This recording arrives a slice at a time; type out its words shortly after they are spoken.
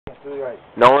Right.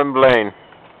 Nolan Blaine,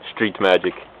 Street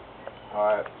Magic.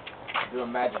 Alright. Do a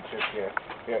magic trick here.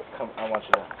 Here, come, I want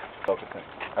you to focus in.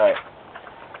 Alright.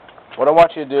 What I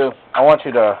want you to do, I want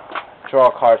you to draw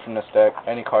a card from this deck.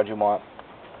 Any card you want.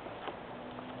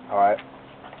 Alright.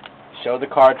 Show the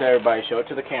card to everybody. Show it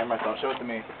to the camera. Don't show it to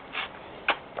me.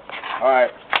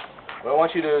 Alright. What I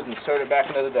want you to do is insert it back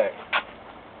into the deck.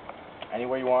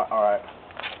 Anywhere you want. Alright.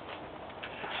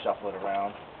 Shuffle it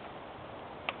around.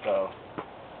 So.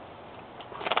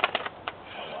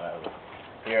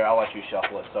 Here, I'll let you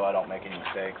shuffle it so I don't make any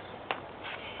mistakes.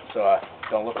 So I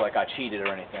don't look like I cheated or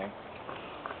anything.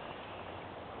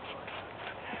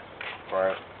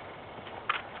 Alright.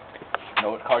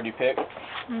 Know what card you picked?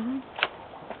 Mm-hmm.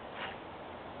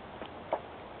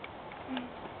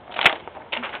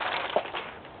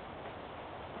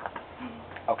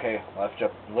 Okay,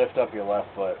 lift up your left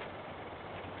foot.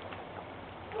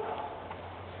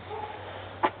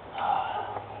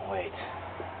 Wait.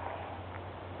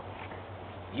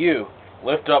 You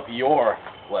lift up your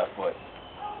left foot.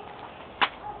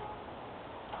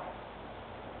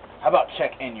 How about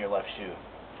check in your left shoe?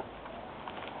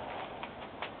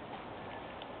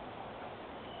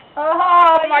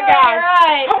 Oh my God!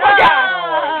 Right. Oh my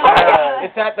God!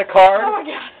 Is that the card? Oh my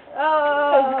God!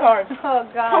 Oh, That's the card.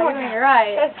 Oh God! Oh my God. You're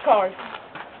right, That's the card.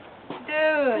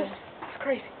 dude. It's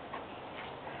crazy.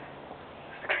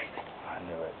 It's crazy. I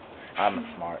knew it. I'm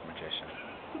a smart magician.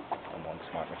 I'm one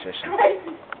smart magician.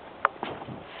 Crazy.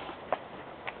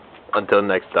 Until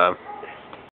next time.